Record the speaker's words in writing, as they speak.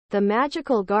The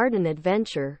Magical Garden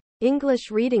Adventure. English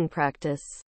reading practice.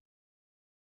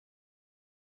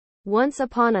 Once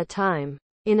upon a time,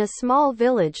 in a small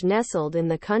village nestled in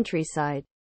the countryside,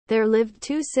 there lived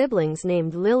two siblings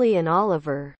named Lily and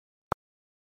Oliver.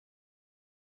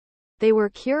 They were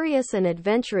curious and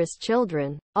adventurous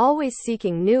children, always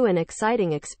seeking new and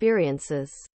exciting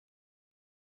experiences.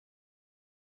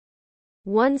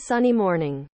 One sunny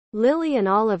morning, Lily and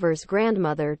Oliver's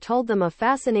grandmother told them a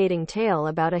fascinating tale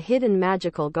about a hidden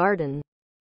magical garden.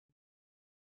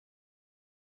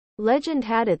 Legend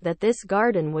had it that this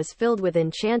garden was filled with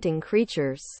enchanting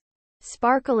creatures,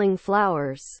 sparkling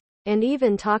flowers, and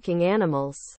even talking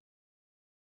animals.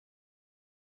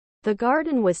 The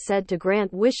garden was said to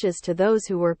grant wishes to those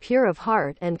who were pure of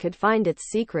heart and could find its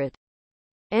secret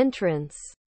entrance.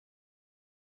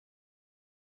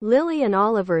 Lily and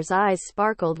Oliver's eyes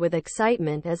sparkled with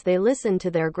excitement as they listened to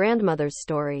their grandmother's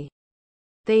story.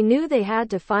 They knew they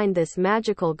had to find this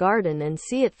magical garden and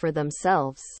see it for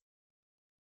themselves.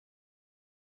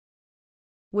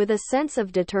 With a sense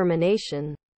of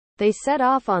determination, they set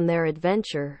off on their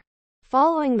adventure,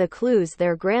 following the clues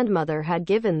their grandmother had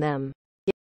given them.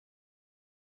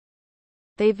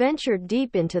 They ventured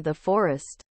deep into the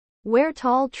forest, where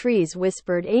tall trees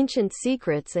whispered ancient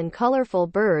secrets and colorful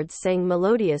birds sang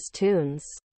melodious tunes.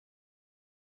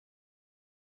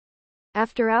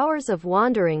 After hours of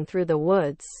wandering through the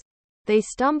woods, they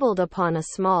stumbled upon a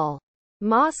small,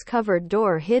 moss-covered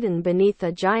door hidden beneath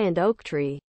a giant oak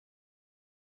tree.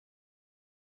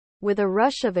 With a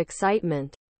rush of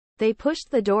excitement, they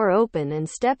pushed the door open and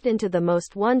stepped into the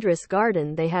most wondrous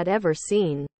garden they had ever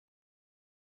seen.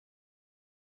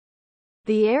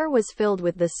 The air was filled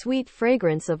with the sweet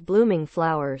fragrance of blooming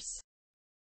flowers.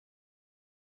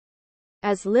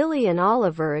 As Lily and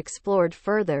Oliver explored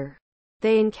further,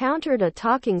 they encountered a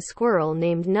talking squirrel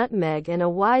named Nutmeg and a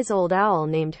wise old owl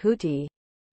named Hooty.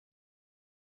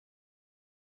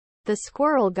 The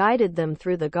squirrel guided them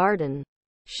through the garden,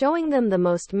 showing them the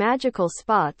most magical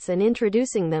spots and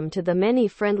introducing them to the many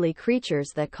friendly creatures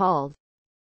that called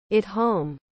it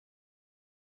home.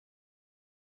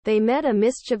 They met a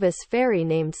mischievous fairy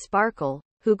named Sparkle,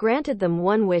 who granted them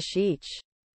one wish each.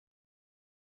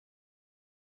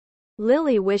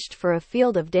 Lily wished for a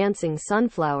field of dancing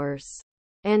sunflowers,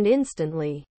 and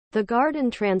instantly, the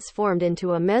garden transformed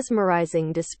into a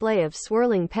mesmerizing display of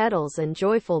swirling petals and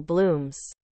joyful blooms.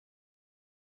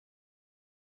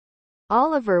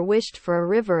 Oliver wished for a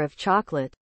river of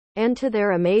chocolate, and to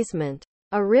their amazement,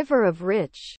 a river of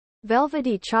rich,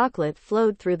 velvety chocolate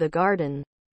flowed through the garden,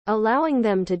 allowing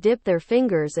them to dip their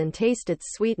fingers and taste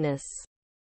its sweetness.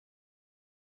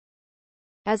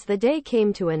 As the day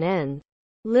came to an end,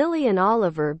 Lily and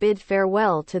Oliver bid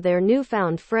farewell to their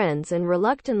newfound friends and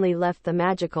reluctantly left the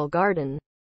magical garden.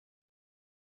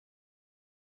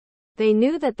 They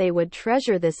knew that they would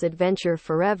treasure this adventure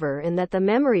forever and that the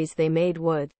memories they made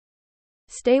would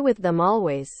stay with them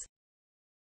always.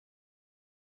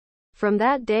 From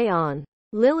that day on,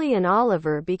 Lily and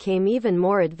Oliver became even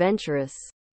more adventurous,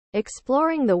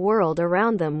 exploring the world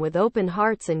around them with open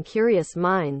hearts and curious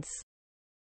minds.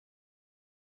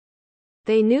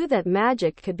 They knew that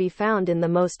magic could be found in the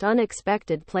most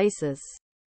unexpected places,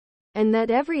 and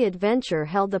that every adventure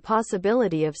held the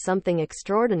possibility of something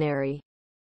extraordinary.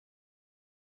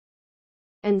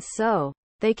 And so,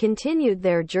 they continued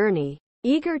their journey,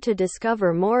 eager to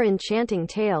discover more enchanting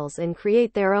tales and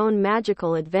create their own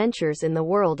magical adventures in the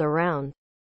world around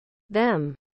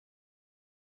them.